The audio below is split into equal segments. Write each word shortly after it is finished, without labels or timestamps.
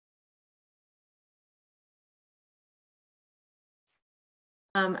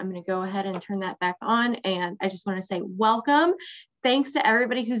I'm going to go ahead and turn that back on. And I just want to say welcome. Thanks to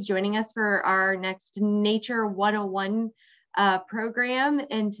everybody who's joining us for our next Nature 101 program.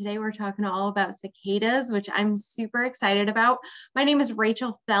 And today we're talking all about cicadas, which I'm super excited about. My name is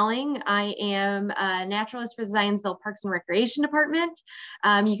Rachel Felling. I am a naturalist for the Zionsville Parks and Recreation Department.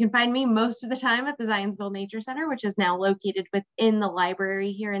 You can find me most of the time at the Zionsville Nature Center, which is now located within the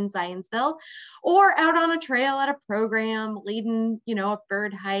library here in Zionsville, or out on a trail at a program, leading, a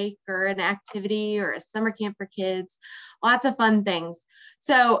bird hike or an activity or a summer camp for kids. Lots of fun things.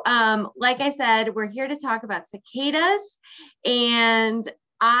 So like I said, we're here to talk about cicadas, and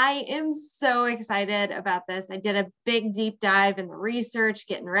I am so excited about this. I did a big deep dive in the research,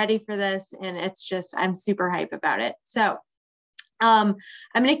 getting ready for this, and I'm super hype about it. So I've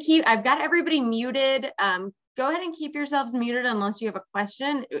got everybody muted. Go ahead and keep yourselves muted unless you have a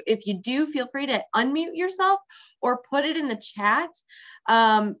question. If you do, feel free to unmute yourself or put it in the chat,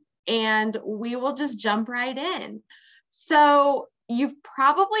 and we will just jump right in. So you've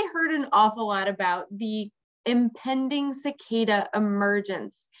probably heard an awful lot about the impending cicada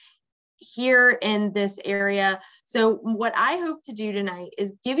emergence here in this area. So what I hope to do tonight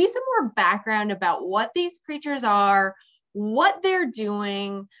is give you some more background about what these creatures are, what they're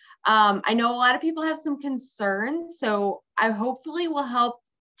doing. I know a lot of people have some concerns, so I hopefully will help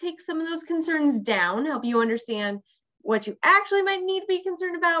take some of those concerns down, help you understand what you actually might need to be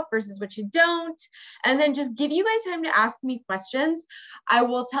concerned about versus what you don't, and then just give you guys time to ask me questions. I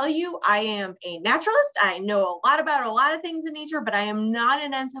will tell you, I am a naturalist. I know a lot about a lot of things in nature, but I am not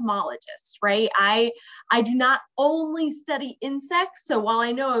an entomologist, right? I do not only study insects. So while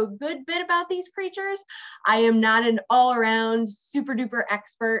I know a good bit about these creatures, I am not an all-around super duper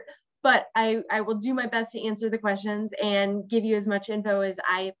expert, but I will do my best to answer the questions and give you as much info as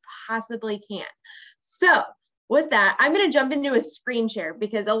I possibly can. So with that, I'm going to jump into a screen share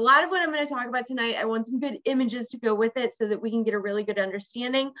because a lot of what I'm going to talk about tonight, I want some good images to go with it so that we can get a really good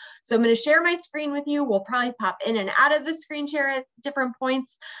understanding. So I'm going to share my screen with you. We'll probably pop in and out of the screen share at different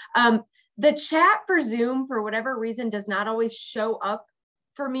points. The chat for Zoom, for whatever reason, does not always show up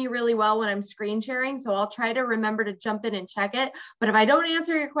for me really well when I'm screen sharing. So I'll try to remember to jump in and check it. But if I don't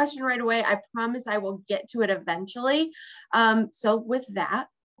answer your question right away, I promise I will get to it eventually. So with that,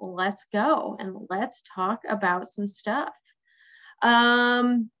 let's go and let's talk about some stuff.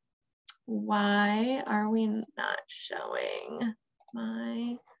 Why are we not showing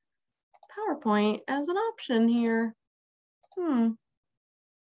my PowerPoint as an option here?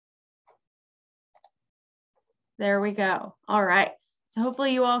 There we go. All right. So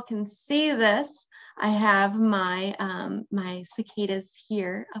hopefully you all can see this. I have my, my cicadas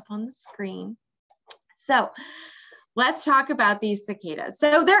here up on the screen. So let's talk about these cicadas.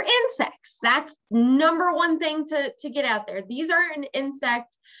 So they're insects. That's number one thing to get out there. These are an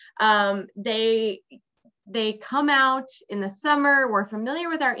insect. They come out in the summer. We're familiar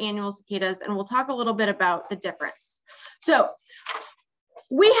with our annual cicadas, and we'll talk a little bit about the difference. So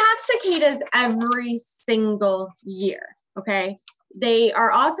we have cicadas every single year, okay? They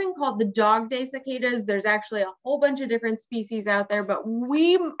are often called the dog day cicadas. There's actually a whole bunch of different species out there, but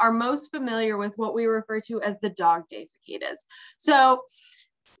we are most familiar with what we refer to as the dog day cicadas. So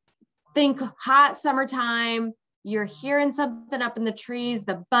think hot summertime, you're hearing something up in the trees,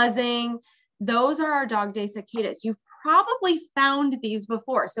 the buzzing. Those are our dog day cicadas. You've probably found these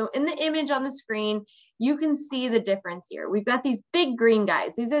before. So in the image on the screen, you can see the difference here. We've got these big green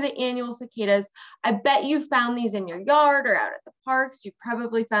guys. These are the annual cicadas. I bet you found these in your yard or out at the parks. You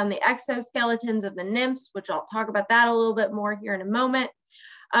probably found the exoskeletons of the nymphs, which I'll talk about that a little bit more here in a moment.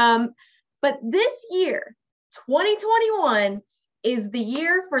 But this year, 2021, is the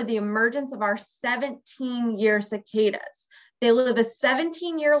year for the emergence of our 17-year cicadas. They live a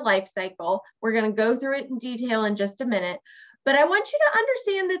 17-year life cycle. We're going to go through it in detail in just a minute. But I want you to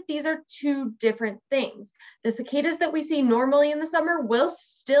understand that these are two different things. The cicadas that we see normally in the summer will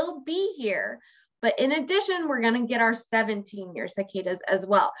still be here. But in addition, we're going to get our 17-year cicadas as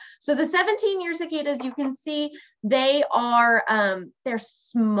well. So the 17-year cicadas, you can see they are, they're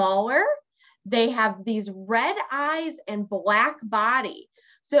smaller. They have these red eyes and black body.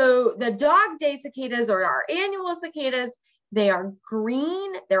 So the dog day cicadas, or our annual cicadas, they are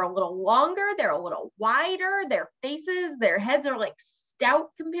green, they're a little longer, they're a little wider, their faces, their heads are like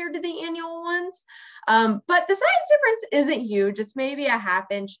stout compared to the annual ones. But the size difference isn't huge. It's maybe a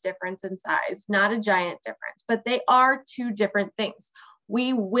half-inch difference in size, not a giant difference, but they are two different things.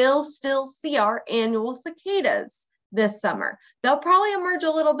 We will still see our annual cicadas this summer. They'll probably emerge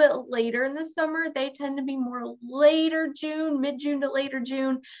a little bit later in the summer. They tend to be more later June, mid-June to later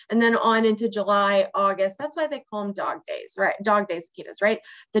June, and then on into July, August. That's why they call them dog days, right? Dog days cicadas, right?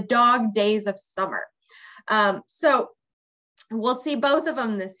 The dog days of summer. So we'll see both of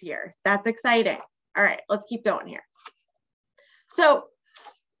them this year. That's exciting. All right, let's keep going here. So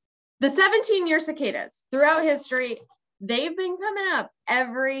the 17-year cicadas throughout history, they've been coming up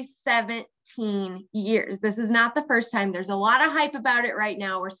every 17 years. This is not the first time. There's a lot of hype about it right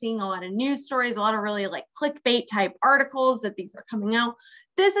now. We're seeing a lot of news stories, a lot of really like clickbait type articles that these are coming out.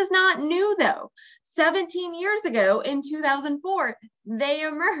 This is not new though. 17 years ago in 2004, they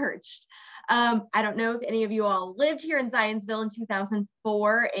emerged. I don't know if any of you all lived here in Zionsville in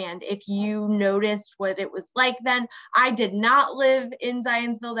 2004, and if you noticed what it was like then. I did not live in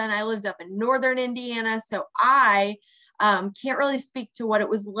Zionsville then. I lived up in northern Indiana, so I can't really speak to what it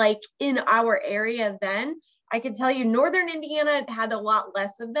was like in our area then. I can tell you northern Indiana had a lot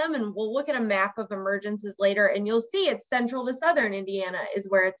less of them, and we'll look at a map of emergences later, and you'll see it's central to southern Indiana is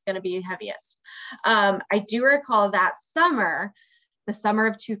where it's going to be heaviest. I do recall that summer, the summer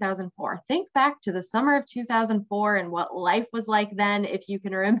of 2004. Think back to the summer of 2004 and what life was like then, if you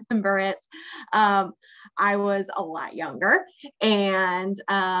can remember it. I was a lot younger, and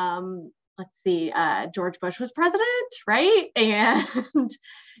let's see, George Bush was president, right? And,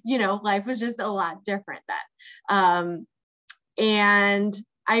 you know, life was just a lot different then. And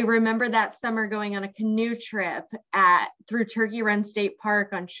I remember that summer going on a canoe trip through Turkey Run State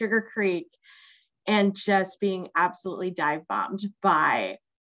Park on Sugar Creek, and just being absolutely dive bombed by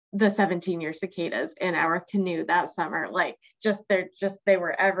the 17-year cicadas in our canoe that summer. Like they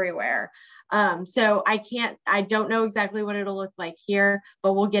were everywhere. So I don't know exactly what it'll look like here,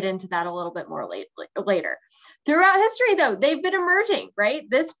 but we'll get into that a little bit more later. Throughout history though, they've been emerging, right?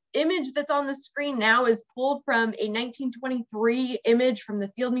 This image that's on the screen now is pulled from a 1923 image from the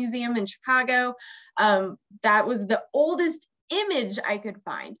Field Museum in Chicago. That was the oldest image I could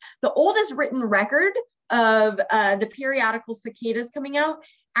find. The oldest written record of the periodical cicadas coming out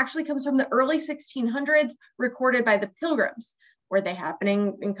actually comes from the early 1600s, recorded by the Pilgrims. Were they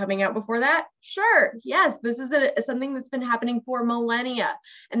happening and coming out before that? Sure, yes, this is something that's been happening for millennia.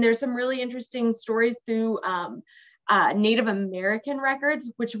 And there's some really interesting stories through Native American records,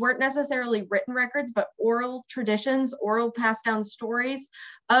 which weren't necessarily written records, but oral traditions, oral passed down stories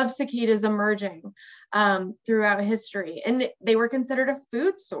of cicadas emerging throughout history. And they were considered a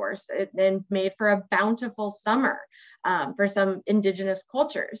food source and made for a bountiful summer for some indigenous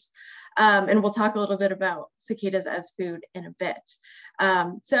cultures. And we'll talk a little bit about cicadas as food in a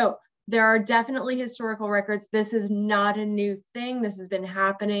bit. So there are definitely historical records. This is not a new thing. This has been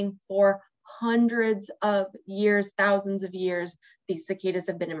happening for hundreds of years, thousands of years. These cicadas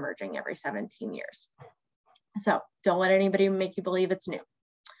have been emerging every 17 years. So don't let anybody make you believe it's new.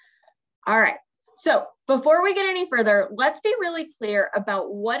 All right. So before we get any further, let's be really clear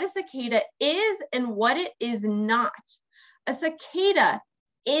about what a cicada is and what it is not. A cicada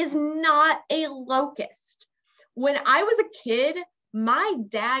is not a locust. When I was a kid, my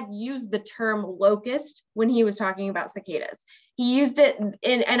dad used the term locust when he was talking about cicadas. He used it,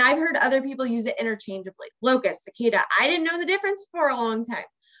 and I've heard other people use it interchangeably. Locust, cicada. I didn't know the difference for a long time.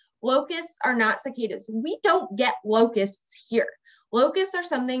 Locusts are not cicadas. We don't get locusts here. Locusts are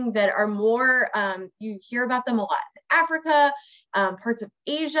something that are more, you hear about them a lot in Africa, parts of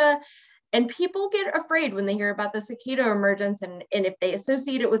Asia, and people get afraid when they hear about the cicada emergence and if they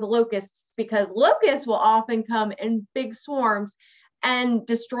associate it with locusts, because locusts will often come in big swarms and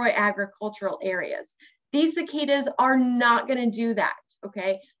destroy agricultural areas. These cicadas are not going to do that,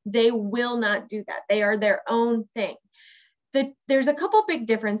 okay? They will not do that. They are their own thing. There's a couple big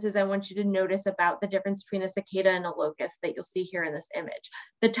differences I want you to notice about the difference between a cicada and a locust that you'll see here in this image.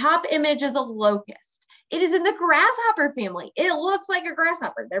 The top image is a locust. It is in the grasshopper family. It looks like a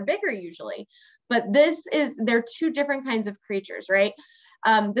grasshopper. They're bigger usually, but they're two different kinds of creatures, right?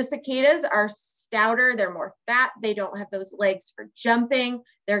 The cicadas are stouter, they're more fat, they don't have those legs for jumping,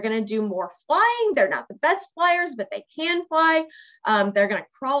 they're gonna do more flying, they're not the best flyers, but they can fly, they're gonna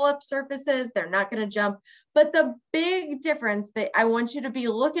crawl up surfaces, they're not gonna jump. But the big difference that I want you to be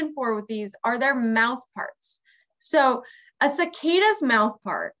looking for with these are their mouth parts. So a cicada's mouth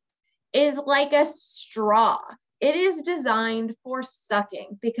part is like a straw. It is designed for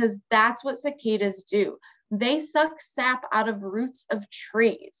sucking because that's what cicadas do. They suck sap out of roots of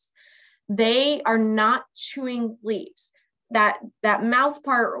trees. They are not chewing leaves. That mouth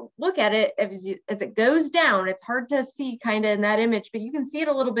part, look at it as it goes down. It's hard to see kind of in that image, but you can see it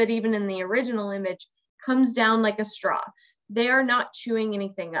a little bit even in the original image, comes down like a straw. They are not chewing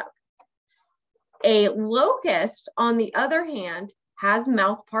anything up. A locust, on the other hand, has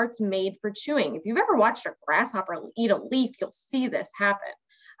mouth parts made for chewing. If you've ever watched a grasshopper eat a leaf, you'll see this happen.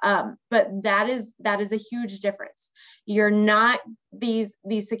 But that is a huge difference. You're not, these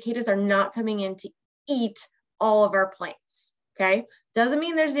cicadas are not coming in to eat all of our plants, okay? Doesn't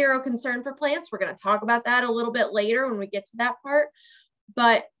mean there's zero concern for plants. We're gonna talk about that a little bit later when we get to that part,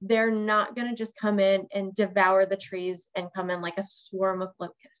 but they're not gonna just come in and devour the trees and come in like a swarm of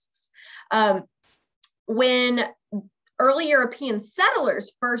locusts. When early European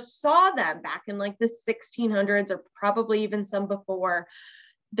settlers first saw them back in like the 1600s, or probably even some before,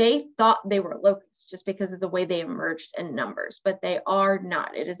 they thought they were locusts just because of the way they emerged in numbers, but they are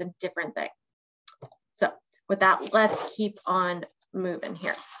not. It is a different thing. So with that, let's keep on moving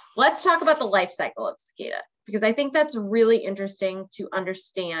here. Let's talk about the life cycle of cicada, because I think that's really interesting to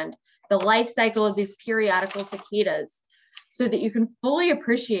understand the life cycle of these periodical cicadas, so that you can fully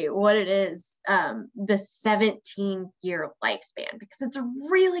appreciate what it is, the 17-year lifespan, because it's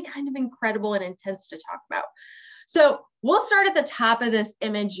really kind of incredible and intense to talk about. So we'll start at the top of this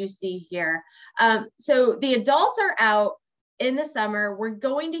image you see here. So the adults are out in the summer. We're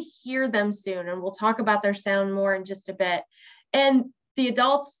going to hear them soon, and we'll talk about their sound more in just a bit. And the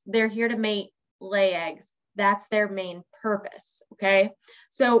adults, they're here to mate, lay eggs. That's their main purpose, okay?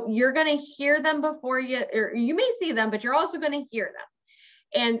 So you're gonna hear them before you, or you may see them, but you're also gonna hear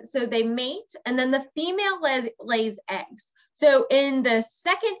them. And so they mate, and then the female lays eggs. So in the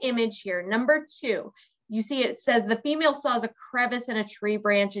second image here, number 2, you see it says the female saws a crevice in a tree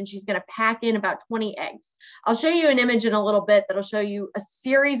branch, and she's gonna pack in about 20 eggs. I'll show you an image in a little bit that'll show you a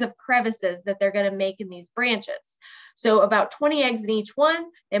series of crevices that they're gonna make in these branches. So about 20 eggs in each one.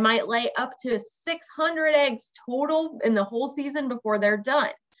 They might lay up to 600 eggs total in the whole season before they're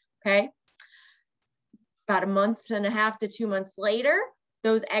done, okay? About a month and a half to 2 months later,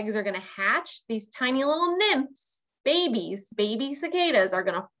 those eggs are gonna hatch. These tiny little nymphs, baby cicadas, are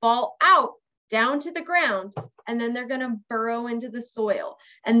gonna fall out down to the ground, and then they're gonna burrow into the soil,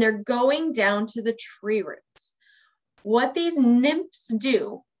 and they're going down to the tree roots. What these nymphs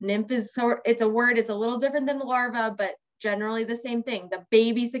do, nymph is, it's a word, it's a little different than the larva, but generally the same thing. The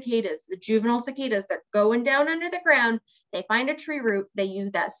baby cicadas, the juvenile cicadas, they're going down under the ground, they find a tree root, they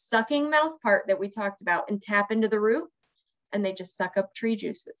use that sucking mouth part that we talked about and tap into the root, and they just suck up tree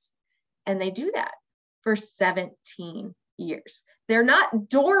juices. And they do that for 17 years. They're not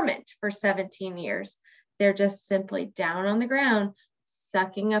dormant for 17 years. They're just simply down on the ground,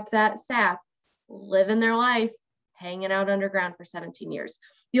 sucking up that sap, living their life, hanging out underground for 17 years.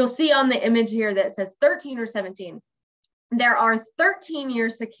 You'll see on the image here that says 13 or 17. There are 13-year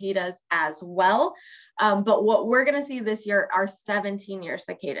cicadas as well, but what we're gonna see this year are 17-year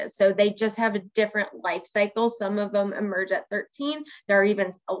cicadas. So they just have a different life cycle. Some of them emerge at 13. There are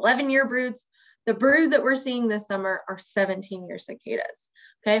even 11-year broods. The brood that we're seeing this summer are 17-year cicadas,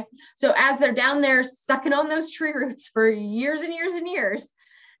 okay? So as they're down there sucking on those tree roots for years and years and years,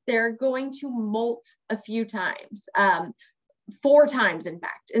 they're going to molt a few times, 4 times in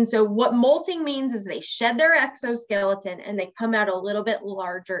fact. And so what molting means is they shed their exoskeleton and they come out a little bit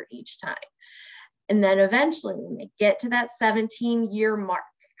larger each time. And then eventually when they get to that 17-year mark,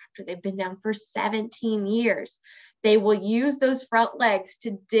 after they've been down for 17 years, they will use those front legs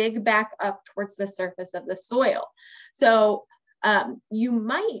to dig back up towards the surface of the soil. So you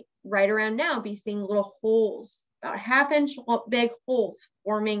might right around now be seeing little holes, about 1/2 inch big holes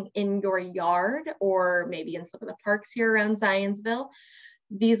forming in your yard, or maybe in some of the parks here around Zionsville.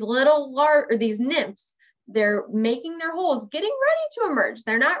 These little these nymphs, they're making their holes, getting ready to emerge.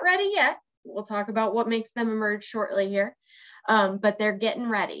 They're not ready yet. We'll talk about what makes them emerge shortly here, but they're getting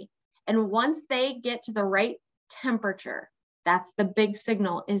ready. And once they get to the right temperature, that's the big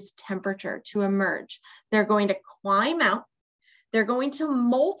signal, is temperature to emerge. They're going to climb out. They're going to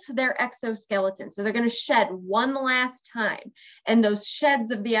molt their exoskeleton. So they're going to shed one last time. And those sheds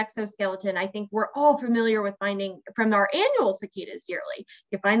of the exoskeleton, I think we're all familiar with finding from our annual cicadas yearly.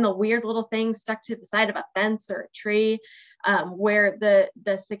 You find the weird little thing stuck to the side of a fence or a tree, where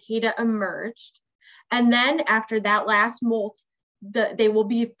the cicada emerged. And then after that last molt, they will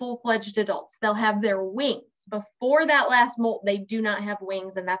be full-fledged adults. They'll have their wings. Before that last molt, they do not have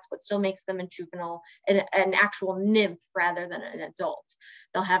wings, and that's what still makes them a juvenile, an actual nymph rather than an adult.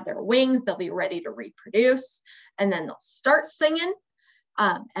 They'll have their wings, they'll be ready to reproduce, and then they'll start singing,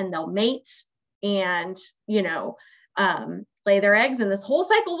 and they'll mate and, lay their eggs, and this whole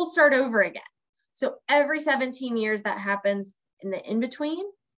cycle will start over again. So every 17 years that happens. In the in-between,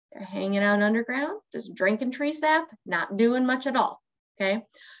 they're hanging out underground, just drinking tree sap, not doing much at all, okay?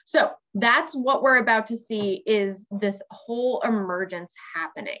 So that's what we're about to see, is this whole emergence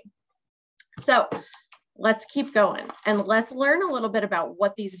happening. So let's keep going and let's learn a little bit about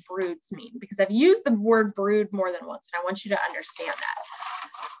what these broods mean, because I've used the word brood more than once and I want you to understand that.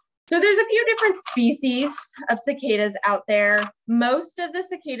 So there's a few different species of cicadas out there. Most of the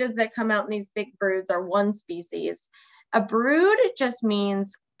cicadas that come out in these big broods are one species. A brood just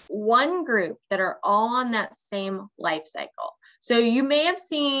means one group that are all on that same life cycle. So you may have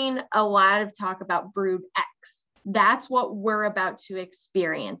seen a lot of talk about brood X. That's what we're about to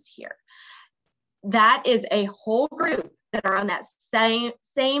experience here. That is a whole group that are on that same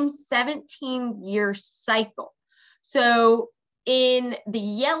 17-year cycle. So in the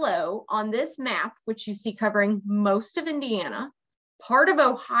yellow on this map, which you see covering most of Indiana, part of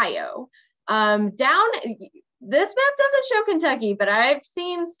Ohio, down, this map doesn't show Kentucky, but I've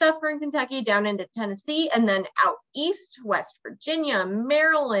seen stuff from Kentucky down into Tennessee, and then out east, West Virginia,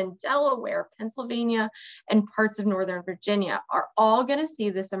 Maryland, Delaware, Pennsylvania, and parts of Northern Virginia are all going to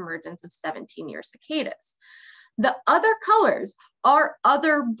see this emergence of 17-year cicadas. The other colors are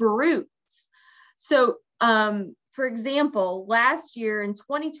other broods. So, for example, last year in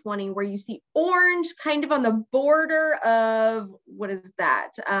 2020, where you see orange kind of on the border of, what is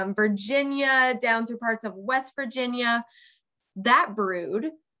that? Virginia down through parts of West Virginia, that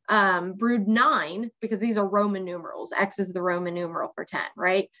brood, brood 9, because these are Roman numerals. X is the Roman numeral for 10,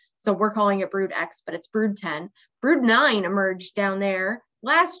 right? So we're calling it brood X, but it's brood 10. Brood 9 emerged down there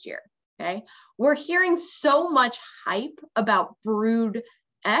last year, okay? We're hearing so much hype about brood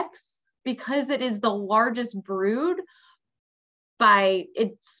X because it is the largest brood by,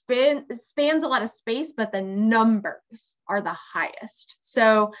 it spans a lot of space, but the numbers are the highest.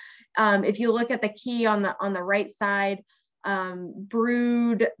 So if you look at the key on the right side,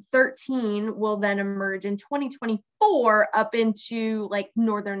 brood 13 will then emerge in 2024 up into like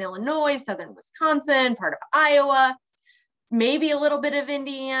Northern Illinois, Southern Wisconsin, part of Iowa, maybe a little bit of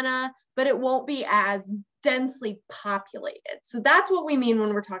Indiana, but it won't be as densely populated. So that's what we mean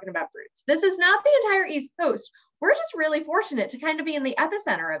when we're talking about broods. This is not the entire East Coast. We're just really fortunate to kind of be in the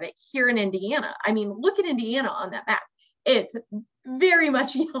epicenter of it here in Indiana. I mean, look at Indiana on that map. It's very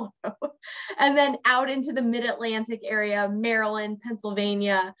much yellow. And then out into the mid-Atlantic area, Maryland,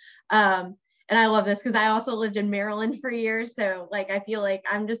 Pennsylvania. And I love this because I also lived in Maryland for years. So like, I feel like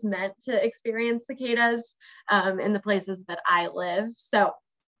I'm just meant to experience cicadas in the places that I live. So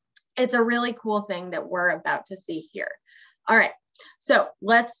it's a really cool thing that we're about to see here. All right, so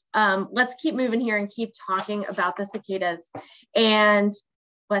let's keep moving here and keep talking about the cicadas, and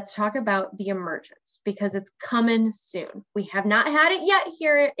let's talk about the emergence because it's coming soon. We have not had it yet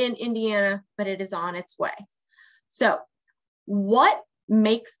here in Indiana, but it is on its way. So what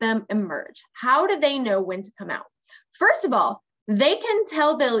makes them emerge? How do they know when to come out? First of all, they can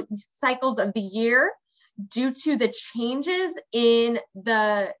tell the cycles of the year due to the changes in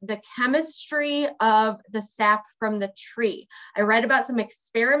the chemistry of the sap from the tree. I read about some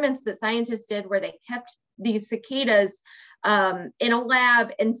experiments that scientists did where they kept these cicadas in a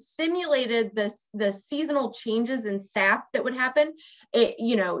lab and simulated the seasonal changes in sap that would happen.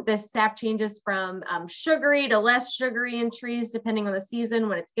 The sap changes from sugary to less sugary in trees, depending on the season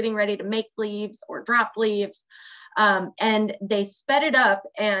when it's getting ready to make leaves or drop leaves. And they sped it up,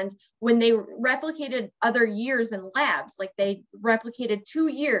 and when they replicated other years in labs, like they replicated 2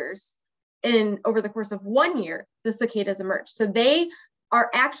 years over the course of 1 year, the cicadas emerged. So they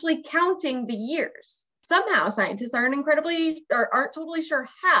are actually counting the years. Somehow scientists aren't totally sure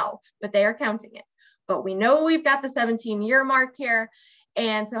how, but they are counting it. But we know we've got the 17-year mark here.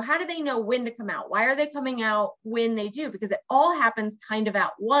 And so how do they know when to come out? Why are they coming out when they do? Because it all happens kind of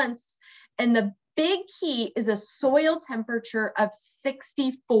at once. And the big key is a soil temperature of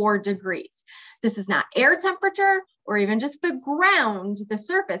 64 degrees. This is not air temperature or even just the ground, the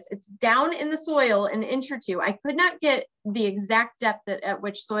surface. It's down in the soil an inch or two. I could not get the exact depth at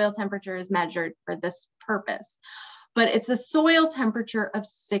which soil temperature is measured for this purpose, but it's a soil temperature of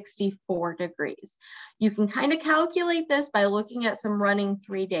 64 degrees. You can kind of calculate this by looking at some running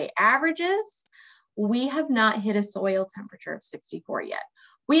 3-day averages. We have not hit a soil temperature of 64 yet.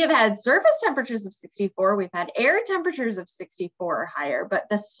 We have had surface temperatures of 64, we've had air temperatures of 64 or higher, but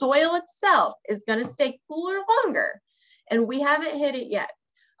the soil itself is going to stay cooler longer, and we haven't hit it yet.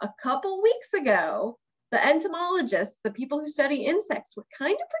 A couple weeks ago, the entomologists, the people who study insects, were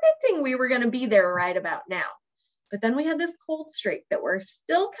kind of predicting we were going to be there right about now. But then we had this cold streak that we're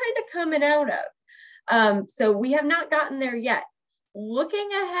still kind of coming out of. So we have not gotten there yet. Looking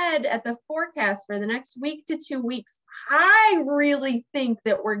ahead at the forecast for the next week to 2 weeks, I really think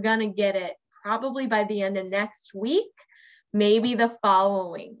that we're going to get it probably by the end of next week, maybe the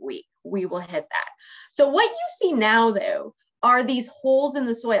following week, we will hit that. So what you see now, though, are these holes in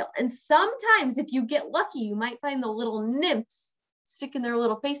the soil. And sometimes if you get lucky, you might find the little nymphs sticking their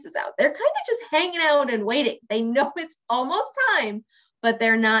little faces out. They're kind of just hanging out and waiting. They know it's almost time, but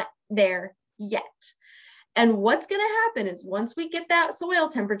they're not there yet. And what's going to happen is once we get that soil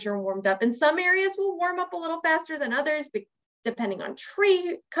temperature warmed up, and some areas will warm up a little faster than others, depending on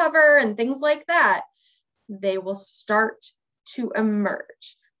tree cover and things like that, they will start to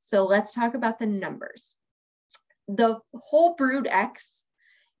emerge. So let's talk about the numbers. The whole brood X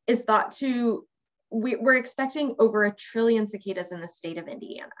is thought to, we're expecting over 1 trillion cicadas in the state of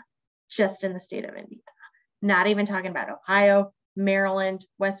Indiana, just in the state of Indiana. Not even talking about Ohio, Maryland,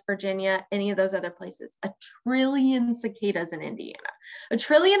 West Virginia, any of those other places. 1 trillion cicadas in Indiana. 1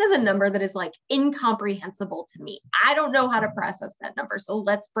 trillion is a number that is like incomprehensible to me. I don't know how to process that number. So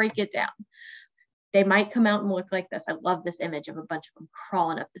let's break it down. They might come out and look like this. I love this image of a bunch of them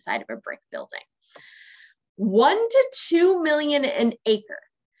crawling up the side of a brick building. 1 to 2 million an acre,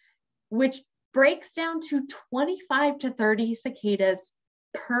 which breaks down to 25 to 30 cicadas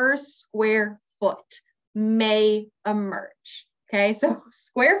per square foot may emerge. Okay, so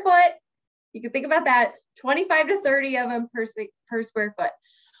square foot, you can think about that, 25 to 30 of them per square foot.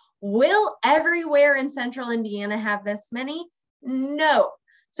 Will everywhere in central Indiana have this many? No.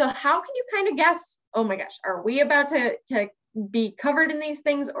 So how can you kind of guess, oh my gosh, are we about to be covered in these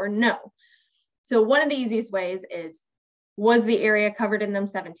things or no? So one of the easiest ways is, was the area covered in them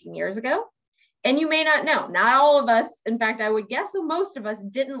 17 years ago? And you may not know. Not all of us, in fact, I would guess that most of us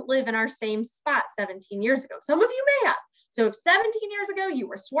didn't live in our same spot 17 years ago. Some of you may have. So if 17 years ago you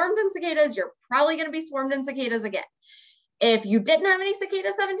were swarmed in cicadas, you're probably going to be swarmed in cicadas again. If you didn't have any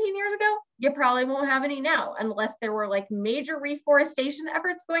cicadas 17 years ago, you probably won't have any now, unless there were like major reforestation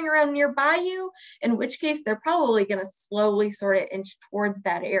efforts going around nearby you, in which case they're probably going to slowly sort of inch towards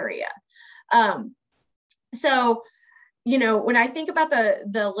that area. So, you know, when I think about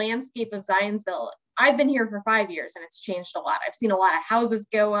the landscape of Zionsville, I've been here for 5 years and it's changed a lot. I've seen a lot of houses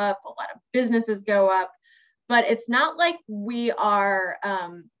go up, a lot of businesses go up, but it's not like we are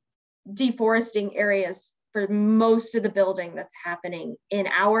deforesting areas for most of the building that's happening in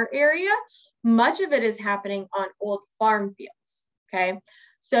our area. Much of it is happening on old farm fields, okay?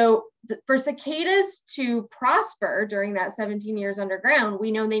 So for cicadas to prosper during that 17 years underground,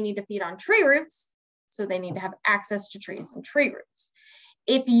 we know they need to feed on tree roots, so they need to have access to trees and tree roots.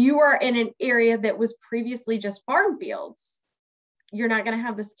 If you are in an area that was previously just farm fields, you're not going to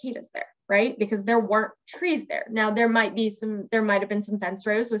have the cicadas there, right? Because there weren't trees there. Now there might have been some fence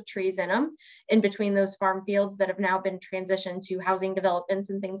rows with trees in them in between those farm fields that have now been transitioned to housing developments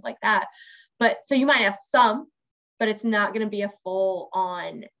and things like that. But so you might have some, but it's not going to be a full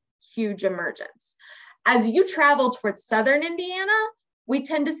on huge emergence. As you travel towards southern Indiana, we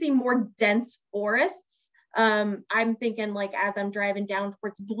tend to see more dense forests. I'm thinking like as I'm driving down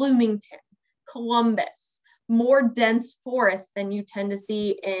towards Bloomington, Columbus, more dense forests than you tend to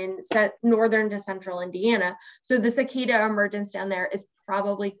see in northern to central Indiana. So the cicada emergence down there is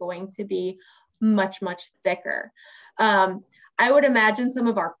probably going to be much, much thicker. I would imagine some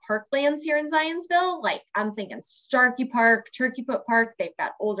of our parklands here in Zionsville, like I'm thinking Starkey Park, Turkey Foot Park, they've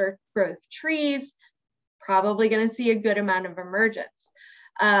got older growth trees, probably going to see a good amount of emergence.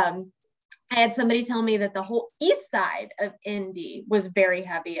 I had somebody tell me that the whole east side of Indy was very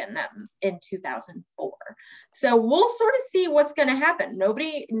heavy in them in 2004. So we'll sort of see what's going to happen.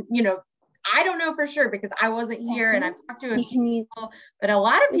 Nobody, you know, I don't know for sure because I wasn't here and I've talked to a few people, but a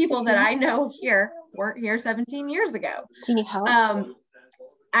lot of people that I know here weren't here 17 years ago. Do you need help?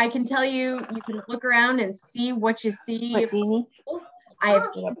 I can tell you, you can look around and see what you see. What do you need? I have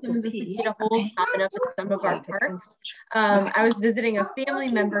seen some of the cicada holes popping up in some of our parks. I was visiting a family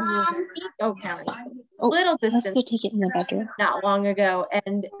member who was in Eco County, a little distance. Let's go take it in the bedroom. Not long ago,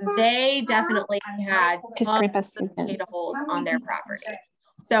 and they definitely had cicada holes on their property.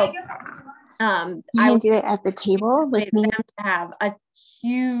 So I would do it at the table with me to have a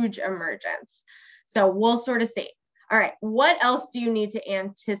huge emergence. So we'll sort of see. All right, what else do you need to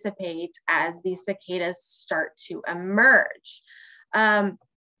anticipate as these cicadas start to emerge? Sorry.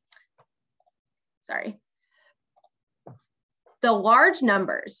 The large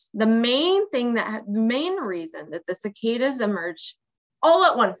numbers, the main reason that the cicadas emerge all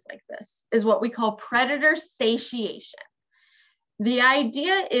at once like this is what we call predator satiation. The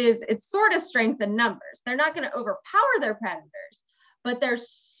idea is it's sort of strength in numbers. They're not going to overpower their predators, but there's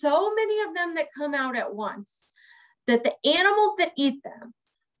so many of them that come out at once that the animals that eat them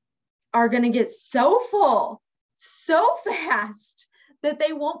are going to get so full so fast that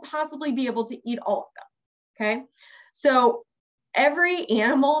they won't possibly be able to eat all of them, okay? So every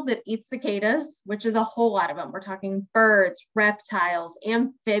animal that eats cicadas, which is a whole lot of them, we're talking birds, reptiles,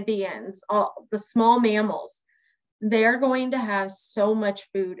 amphibians, all the small mammals, they're going to have so much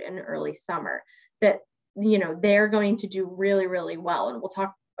food in early summer that, you know, they're going to do really, really well. And we'll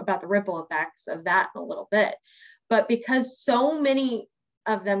talk about the ripple effects of that in a little bit. But because so many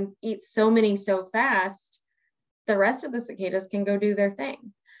of them eat so many so fast, the rest of the cicadas can go do their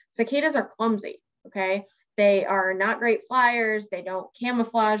thing. Cicadas are clumsy, okay? They are not great flyers. They don't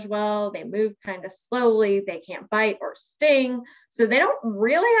camouflage well. They move kind of slowly. They can't bite or sting. So they don't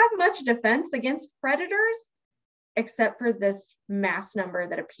really have much defense against predators, except for this mass number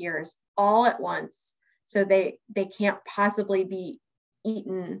that appears all at once. So they can't possibly be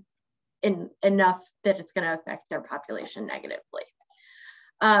eaten in enough that it's going to affect their population negatively.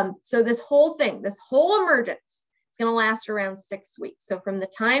 So this whole thing, this whole emergence is going to last around 6 weeks. So from the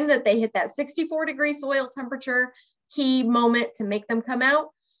time that they hit that 64-degree soil temperature key moment to make them come out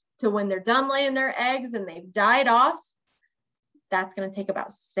to when they're done laying their eggs and they've died off, that's going to take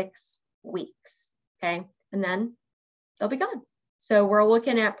about 6 weeks. Okay. And then they'll be gone. So we're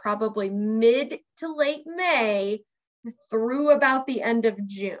looking at probably mid to late May through about the end of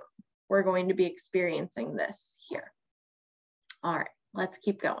June. We're going to be experiencing this here. All right, let's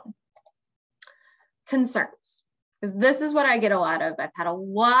keep going. Concerns, because this is what I get a lot of. I've had a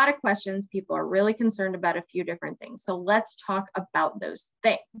lot of questions. People are really concerned about a few different things. So let's talk about those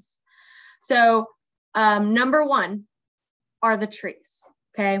things. So number one are the trees,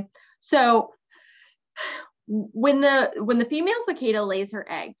 okay? So when the female cicada lays her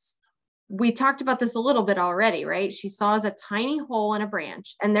eggs, we talked about this a little bit already, right? She saws a tiny hole in a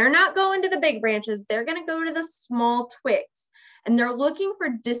branch, and they're not going to the big branches. They're going to go to the small twigs, and they're looking for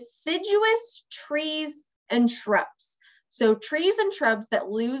deciduous trees and shrubs. So trees and shrubs that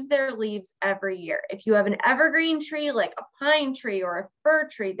lose their leaves every year. If you have an evergreen tree, like a pine tree or a fir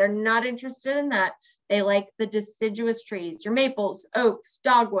tree, they're not interested in that. They like the deciduous trees, your maples, oaks,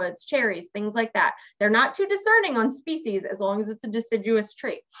 dogwoods, cherries, things like that. They're not too discerning on species as long as it's a deciduous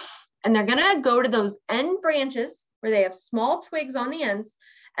tree. And they're going to go to those end branches where they have small twigs on the ends,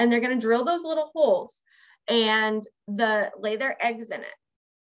 and they're going to drill those little holes and lay their eggs in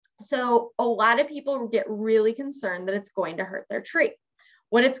it. So a lot of people get really concerned that it's going to hurt their tree.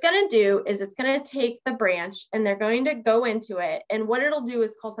 What it's going to do is it's going to take the branch and they're going to go into it. And what it'll do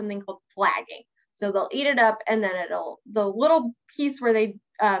is call something called flagging. So they'll eat it up, and then the little piece where they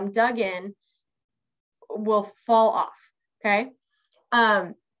dug in will fall off. Okay.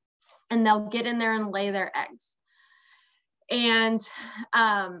 And they'll get in there and lay their eggs. And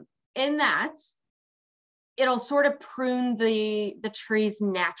in that, it'll sort of prune the trees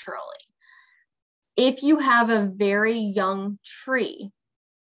naturally. If you have a very young tree,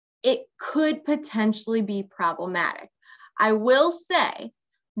 it could potentially be problematic. I will say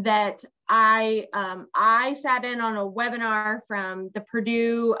that I sat in on a webinar from the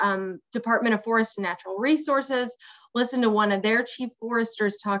Purdue Department of Forest and Natural Resources, listened to one of their chief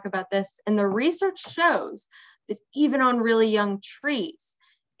foresters talk about this, and the research shows that even on really young trees,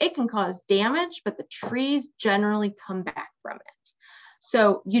 it can cause damage, but the trees generally come back from it.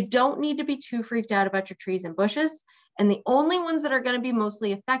 So you don't need to be too freaked out about your trees and bushes. And the only ones that are going to be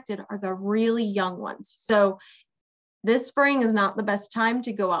mostly affected are the really young ones. So this spring is not the best time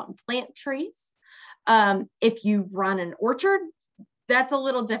to go out and plant trees. If you run an orchard, that's a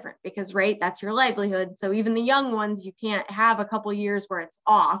little different because, right, that's your livelihood. So even the young ones, you can't have a couple years where it's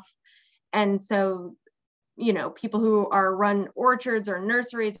off. And so, you know, people who are run orchards or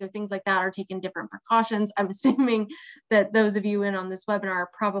nurseries or things like that are taking different precautions. I'm assuming that those of you in on this webinar are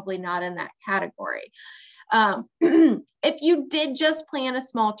probably not in that category. If you did just plant a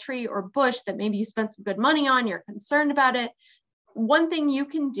small tree or bush that maybe you spent some good money on, you're concerned about it, one thing you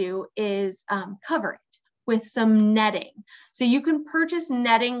can do is cover it with some netting. So you can purchase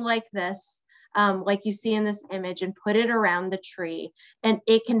netting like this, like you see in this image, and put it around the tree, and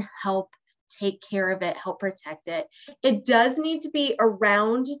it can help take care of it, help protect it. It does need to be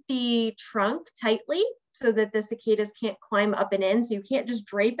around the trunk tightly so that the cicadas can't climb up and in. So you can't just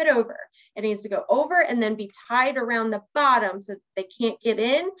drape it over. It needs to go over and then be tied around the bottom so that they can't get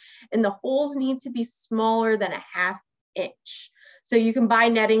in. And the holes need to be smaller than a 1/2 inch. So you can buy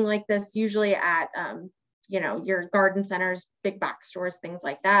netting like this usually at, you know, your garden centers, big box stores, things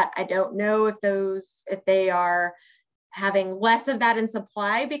like that. I don't know if they are having less of that in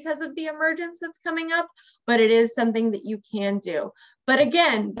supply because of the emergence that's coming up, but it is something that you can do. But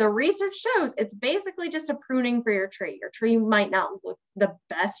again, the research shows it's basically just a pruning for your tree. Your tree might not look the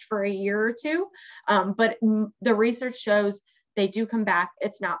best for a year or two, but the research shows they do come back.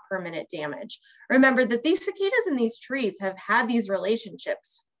 It's not permanent damage. Remember that these cicadas in these trees have had these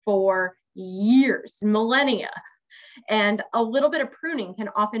relationships for years, millennia, and a little bit of pruning can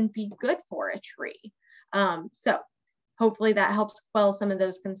often be good for a tree. So hopefully that helps quell some of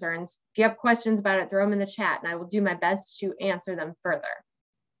those concerns. If you have questions about it, throw them in the chat and I will do my best to answer them further.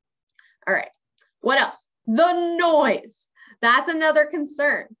 All right, what else? The noise. That's another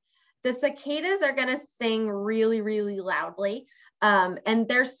concern. The cicadas are gonna sing really, really loudly, and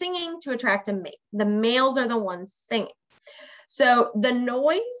they're singing to attract a mate. The males are the ones singing. So the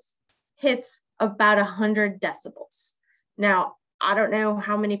noise hits about 100 decibels. Now, I don't know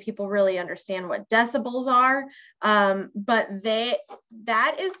how many people really understand what decibels are, but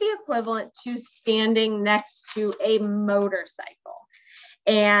that is the equivalent to standing next to a motorcycle.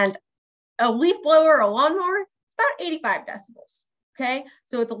 And a leaf blower or a lawnmower, about 85 decibels. Okay,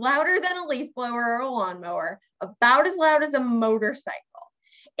 so it's louder than a leaf blower or a lawnmower, about as loud as a motorcycle.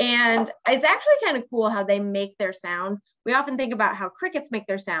 And it's actually kind of cool how they make their sound. We often think about how crickets make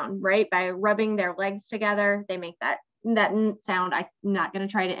their sound, right? By rubbing their legs together, they make that sound. I'm not going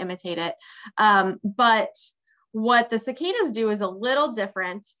to try to imitate it. But what the cicadas do is a little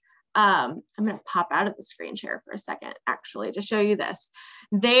different. I'm going to pop out of the screen share for a second, actually, to show you this.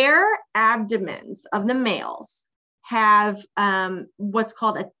 Their abdomens of the males have what's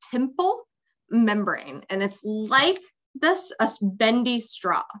called a tymple membrane, and it's like this, a bendy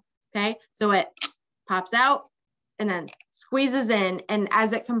straw. Okay, so it pops out and then squeezes in, and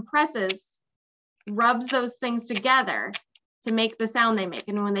as it compresses, rubs those things together to make the sound they make.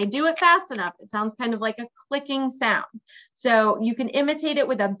 And when they do it fast enough, it sounds kind of like a clicking sound. So you can imitate it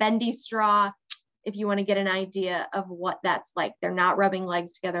with a bendy straw if you want to get an idea of what that's like. They're not rubbing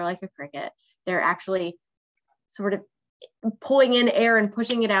legs together like a cricket. They're actually sort of pulling in air and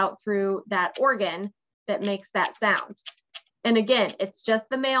pushing it out through that organ that makes that sound. And again, it's just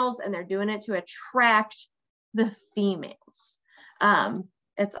the males, and they're doing it to attract the females.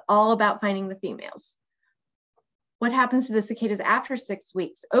 It's all about finding the females. What happens to the cicadas after 6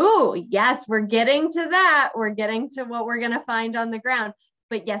 weeks? Oh, yes, we're getting to that. We're getting to what we're going to find on the ground.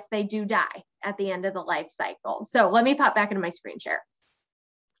 But yes, they do die at the end of the life cycle. So let me pop back into my screen share.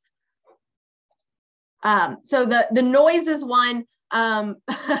 So the noise is one.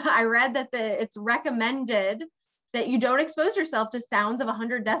 I read that it's recommended that you don't expose yourself to sounds of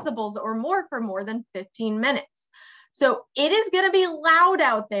 100 decibels or more for more than 15 minutes. So it is going to be loud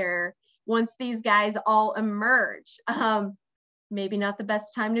out there once these guys all emerge. Maybe not the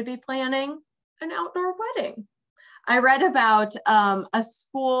best time to be planning an outdoor wedding. I read about a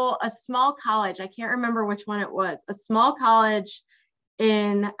small college. I can't remember which one it was. A small college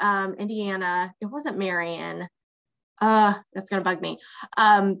in Indiana. It wasn't Marion. That's gonna bug me.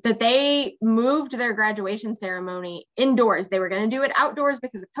 That they moved their graduation ceremony indoors. They were gonna do it outdoors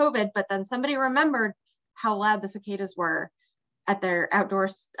because of COVID, but then somebody remembered how loud the cicadas were at their outdoor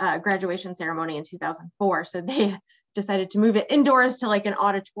graduation ceremony in 2004. So they decided to move it indoors to like an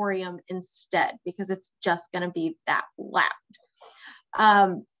auditorium instead, because it's just gonna be that loud.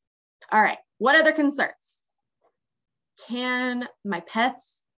 All right, what other concerns? Can my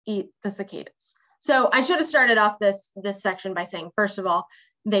pets eat the cicadas? So I should have started off this section by saying, first of all,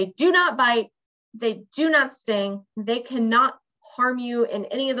 they do not bite, they do not sting, they cannot harm you in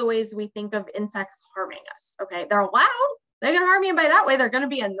any of the ways we think of insects harming us, okay? They're loud, they can harm you, and by that way, they're gonna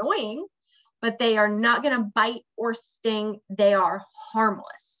be annoying, but they are not gonna bite or sting, they are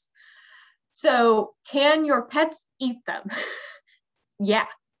harmless. So can your pets eat them? Yeah.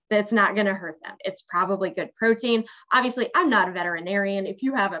 That's not going to hurt them. It's probably good protein. Obviously, I'm not a veterinarian. If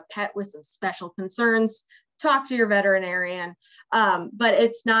you have a pet with some special concerns, talk to your veterinarian. But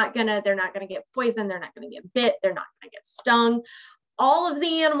it's not gonna, they're not going to get poisoned. They're not going to get bit. They're not going to get stung. All of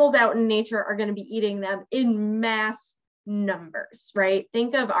the animals out in nature are going to be eating them in mass numbers, right?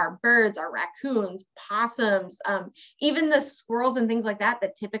 Think of our birds, our raccoons, possums, even the squirrels and things like that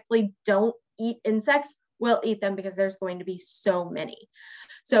that typically don't eat insects will eat them because there's going to be so many.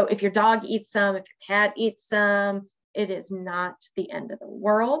 So if your dog eats some, if your cat eats some, it is not the end of the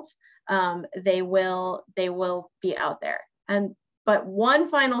world. They will be out there. But one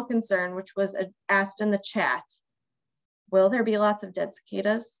final concern, which was asked in the chat, will there be lots of dead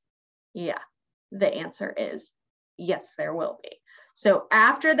cicadas? Yeah, the answer is yes, there will be. So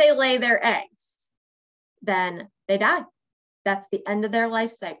after they lay their eggs, then they die. That's the end of their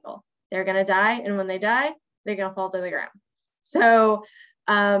life cycle. They're gonna die, and when they die, they're gonna fall to the ground. So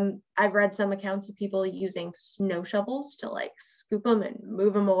I've read some accounts of people using snow shovels to like scoop them and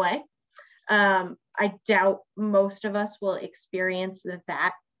move them away. I doubt most of us will experience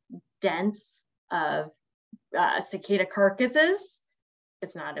that dense of cicada carcasses.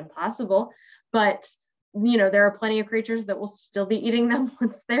 It's not impossible, but you know, there are plenty of creatures that will still be eating them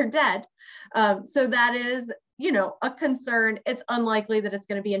once they're dead. So that is, you know, a concern. It's unlikely that it's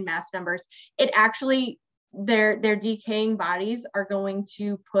going to be in mass numbers. It actually, their decaying bodies are going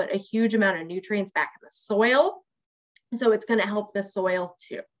to put a huge amount of nutrients back in the soil. So it's going to help the soil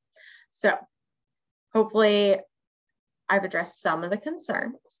too. So hopefully I've addressed some of the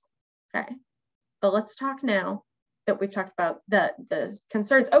concerns. Okay, but let's talk now that we've talked about the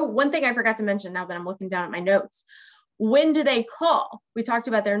concerns. Oh, one thing I forgot to mention now that I'm looking down at my notes. When do they call? We talked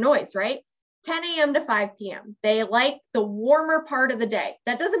about their noise, right? 10 a.m. to 5 p.m. They like the warmer part of the day.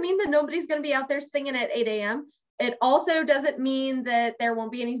 That doesn't mean that nobody's going to be out there singing at 8 a.m. It also doesn't mean that there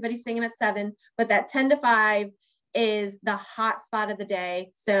won't be anybody singing at 7, but that 10 to 5 is the hot spot of the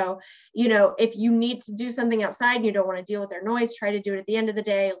day. So, you know, if you need to do something outside and you don't want to deal with their noise, try to do it at the end of the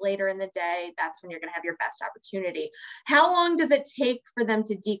day, later in the day. That's when you're going to have your best opportunity. How long does it take for them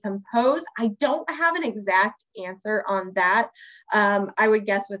to decompose? I don't have an exact answer on that. I would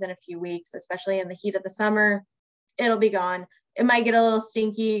guess within a few weeks, especially in the heat of the summer, it'll be gone. It might get a little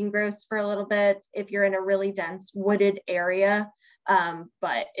stinky and gross for a little bit if you're in a really dense wooded area,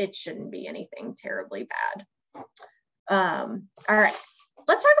 but it shouldn't be anything terribly bad. All right,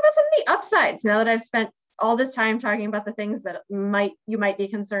 let's talk about some of the upsides now that I've spent all this time talking about the things that you might be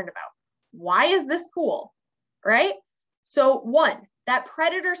concerned about. Why is this cool, right? So one, that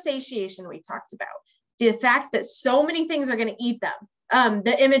predator satiation we talked about, the fact that so many things are going to eat them.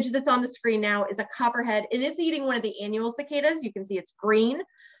 The image that's on the screen now is a copperhead, and it's eating one of the annual cicadas. You can see it's green.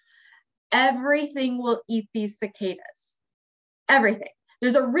 Everything will eat these cicadas, everything.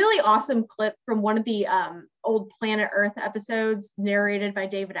 There's a really awesome clip from one of the old Planet Earth episodes narrated by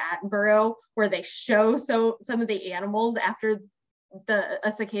David Attenborough, where they show some of the animals after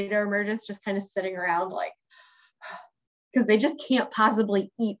a cicada emerges, just kind of sitting around like, because they just can't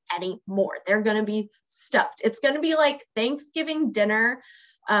possibly eat any more. They're going to be stuffed. It's going to be like Thanksgiving dinner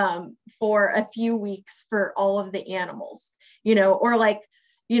for a few weeks for all of the animals, you know, or like,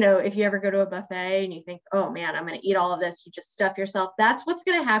 you know, if you ever go to a buffet and you think, oh man, I'm going to eat all of this, you just stuff yourself. That's what's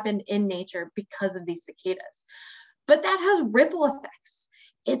going to happen in nature because of these cicadas. But that has ripple effects.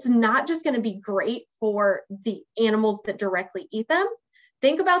 It's not just going to be great for the animals that directly eat them.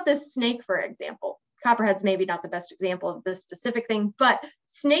 Think about this snake, for example. Copperhead's maybe not the best example of this specific thing, but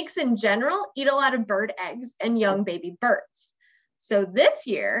snakes in general eat a lot of bird eggs and young baby birds. So this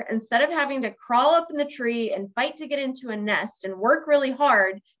year, instead of having to crawl up in the tree and fight to get into a nest and work really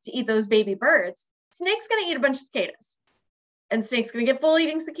hard to eat those baby birds, snake's going to eat a bunch of cicadas. And snake's going to get full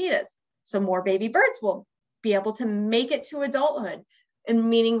eating cicadas. So more baby birds will be able to make it to adulthood, and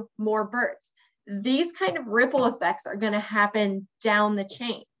meaning more birds. These kind of ripple effects are going to happen down the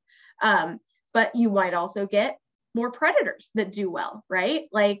chain. But you might also get more predators that do well, right?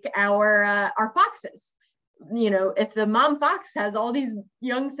 Like our foxes. You know, if the mom fox has all these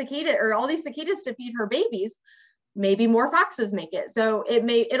young cicada or all these cicadas to feed her babies, maybe more foxes make it. So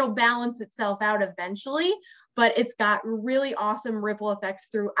it'll balance itself out eventually, but it's got really awesome ripple effects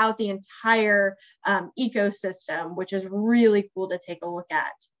throughout the entire ecosystem, which is really cool to take a look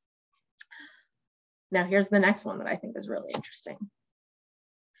at. Now, here's the next one that I think is really interesting.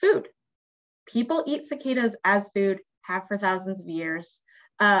 Food. People eat cicadas as food, have for thousands of years.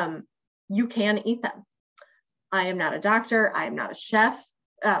 You can eat them. I am not a doctor. I am not a chef.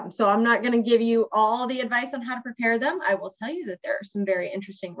 So I'm not going to give you all the advice on how to prepare them. I will tell you that there are some very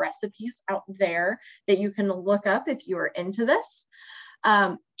interesting recipes out there that you can look up if you are into this.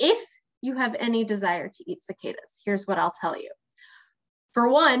 If you have any desire to eat cicadas, here's what I'll tell you. For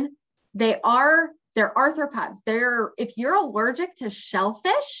one, they're arthropods. If you're allergic to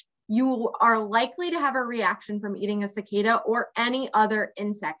shellfish, you are likely to have a reaction from eating a cicada or any other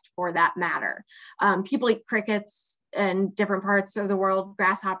insect for that matter. People eat crickets in different parts of the world,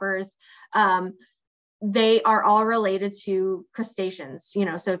 grasshoppers. They are all related to crustaceans. You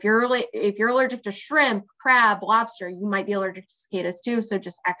know, so if you're allergic to shrimp, crab, lobster, you might be allergic to cicadas too. So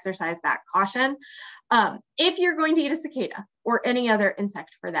just exercise that caution. If you're going to eat a cicada or any other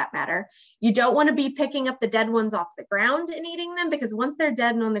insect for that matter, you don't want to be picking up the dead ones off the ground and eating them, because once they're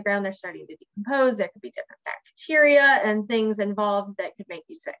dead and on the ground, they're starting to decompose. There could be different bacteria and things involved that could make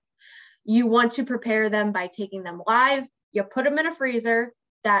you sick. You want to prepare them by taking them live. You put them in a freezer,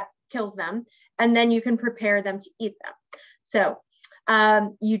 that kills them, and then you can prepare them to eat them. So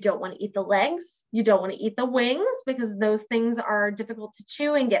you don't want to eat the legs. You don't want to eat the wings, because those things are difficult to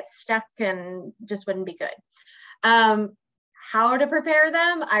chew and get stuck and just wouldn't be good. How to prepare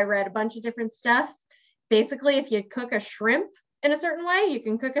them? I read a bunch of different stuff. Basically, if you cook a shrimp, in a certain way, you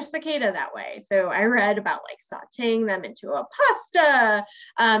can cook a cicada that way. So I read about like sauteing them into a pasta.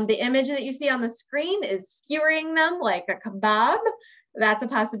 The image that you see on the screen is skewering them like a kebab. That's a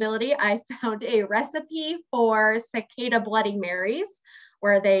possibility. I found a recipe for cicada Bloody Marys,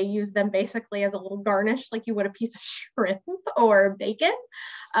 where they use them basically as a little garnish, like you would a piece of shrimp or bacon.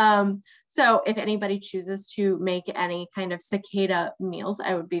 So if anybody chooses to make any kind of cicada meals,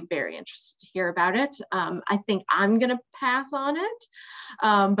 I would be very interested to hear about it. I think I'm gonna pass on it,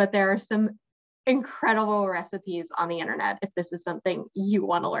 but there are some incredible recipes on the internet if this is something you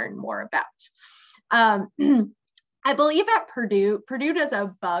wanna learn more about. I believe at Purdue does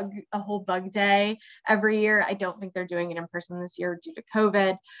a whole bug day every year. I don't think they're doing it in person this year due to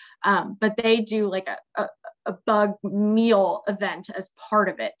COVID, but they do like a bug meal event as part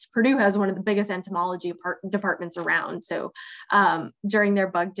of it. Purdue has one of the biggest entomology departments around. So during their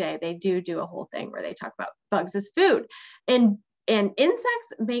bug day, they do a whole thing where they talk about bugs as food. And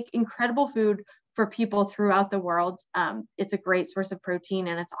insects make incredible food for people throughout the world. It's a great source of protein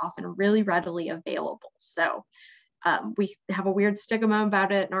and it's often really readily available. So we have a weird stigma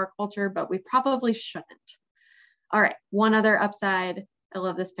about it in our culture, but we probably shouldn't. All right, one other upside. I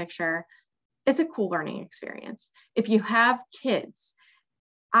love this picture. It's a cool learning experience. If you have kids,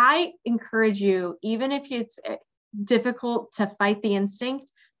 I encourage you, even if it's difficult to fight the instinct,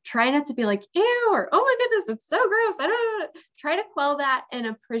 try not to be like, ew, or oh my goodness, it's so gross. I don't know. Try to quell that and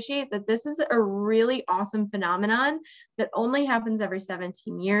appreciate that this is a really awesome phenomenon that only happens every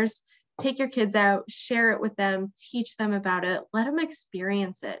 17 years. Take your kids out, share it with them, teach them about it, let them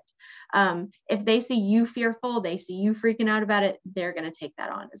experience it. If they see you fearful, they see you freaking out about it, they're going to take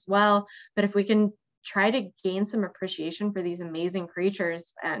that on as well. But if we can try to gain some appreciation for these amazing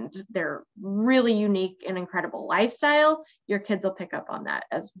creatures and their really unique and incredible lifestyle, your kids will pick up on that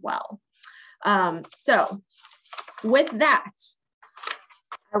as well. So with that,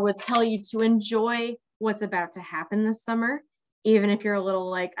 I would tell you to enjoy what's about to happen this summer. Even if you're a little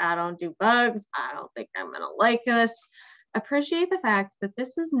like, I don't do bugs, I don't think I'm gonna like this, appreciate the fact that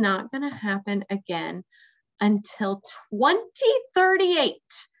this is not gonna happen again until 2038.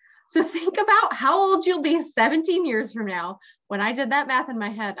 So think about how old you'll be 17 years from now. When I did that math in my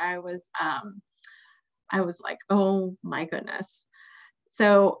head, I was like, oh my goodness.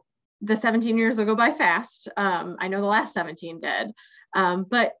 So the 17 years will go by fast. I know the last 17 did,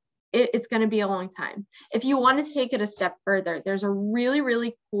 but it's going to be a long time. If you want to take it a step further, there's a really,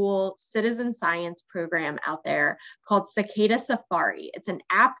 really cool citizen science program out there called Cicada Safari. It's an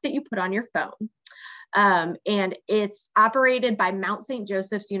app that you put on your phone. And it's operated by Mount St.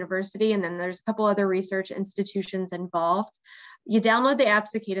 Joseph's University. And then there's a couple other research institutions involved. You download the app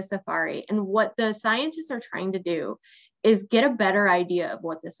Cicada Safari. And what the scientists are trying to do is get a better idea of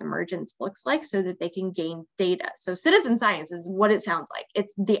what this emergence looks like so that they can gain data. So citizen science is what it sounds like.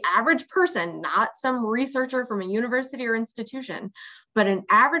 It's the average person, not some researcher from a university or institution, but an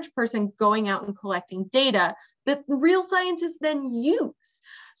average person going out and collecting data that real scientists then use.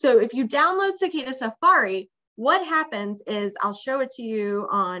 So if you download Cicada Safari, what happens is, I'll show it to you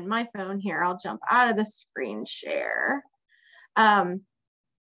on my phone here. I'll jump out of the screen share. You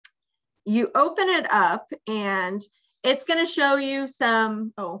open it up and it's going to show you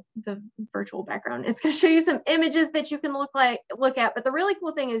some, the virtual background. It's going to show you some images that you can look at. But the really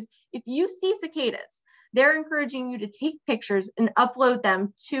cool thing is, if you see cicadas, they're encouraging you to take pictures and upload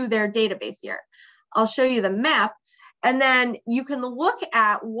them to their database here. I'll show you the map, and then you can look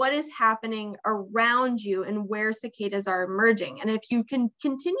at what is happening around you and where cicadas are emerging. And if you can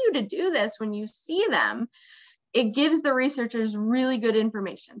continue to do this when you see them, it gives the researchers really good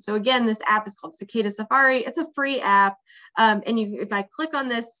information. So again, this app is called Cicada Safari. It's a free app. And if I click on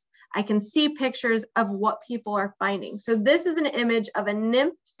this, I can see pictures of what people are finding. So this is an image of a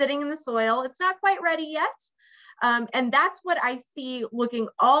nymph sitting in the soil. It's not quite ready yet. And that's what I see looking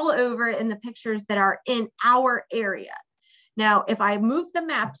all over in the pictures that are in our area. Now, if I move the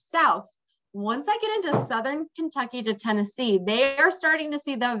map south, once I get into southern Kentucky to Tennessee, they are starting to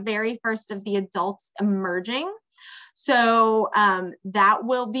see the very first of the adults emerging. So that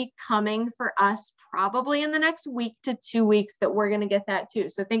will be coming for us probably in the next week to 2 weeks that we're going to get that too.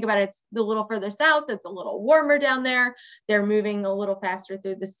 So think about it, it's a little further south, it's a little warmer down there. They're moving a little faster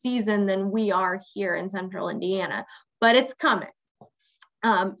through the season than we are here in central Indiana, but it's coming.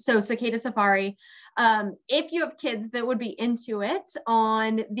 So Cicada Safari, if you have kids that would be into it,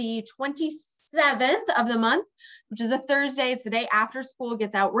 on the 7th of the month, which is a Thursday. It's the day after school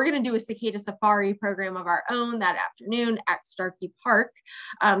gets out. We're going to do a cicada safari program of our own that afternoon at Starkey Park.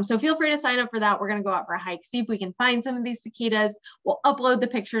 So feel free to sign up for that. We're going to go out for a hike, see if we can find some of these cicadas. We'll upload the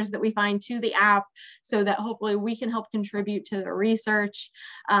pictures that we find to the app so that hopefully we can help contribute to the research.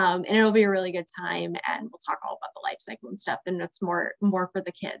 And it'll be a really good time. And we'll talk all about the life cycle and stuff. And it's more for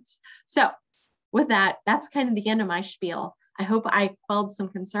the kids. So with that, that's kind of the end of my spiel. I hope I quelled some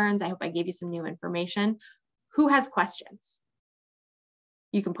concerns. I hope I gave you some new information. Who has questions?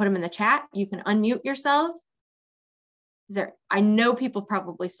 You can put them in the chat. You can unmute yourself. I know people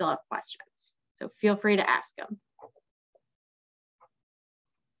probably still have questions, so feel free to ask them.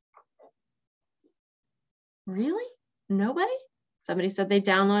 Really? Nobody? Somebody said they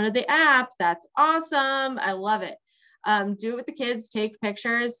downloaded the app. That's awesome. I love it. Do it with the kids, take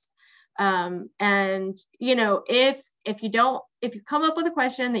pictures. And you know, if you come up with a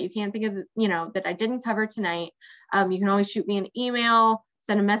question that you can't think of, you know, that I didn't cover tonight, you can always shoot me an email,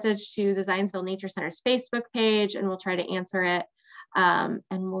 send a message to the Zionsville Nature Center's Facebook page, and we'll try to answer it. And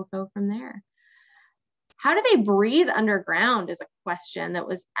we'll go from there. How do they breathe underground is a question that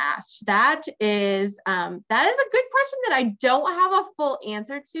was asked. That is a good question that I don't have a full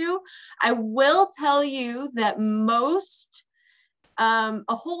answer to. I will tell you that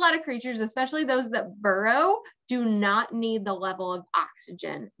a whole lot of creatures, especially those that burrow, do not need the level of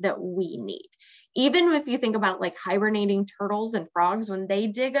oxygen that we need. Even if you think about like hibernating turtles and frogs, when they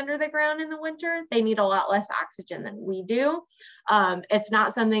dig under the ground in the winter, they need a lot less oxygen than we do. It's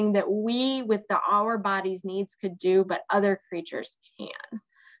not something that we, with our body's needs, could do, but other creatures can.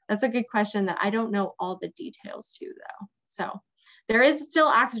 That's a good question that I don't know all the details to, though. So there is still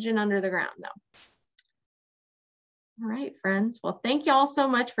oxygen under the ground, though. All right, friends. Well, thank you all so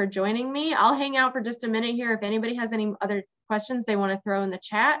much for joining me. I'll hang out for just a minute here. If anybody has any other questions they want to throw in the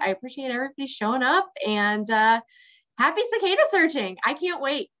chat, I appreciate everybody showing up, and happy cicada searching. I can't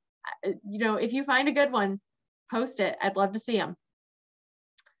wait. You know, if you find a good one, post it. I'd love to see them.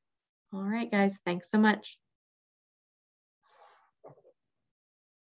 All right, guys. Thanks so much.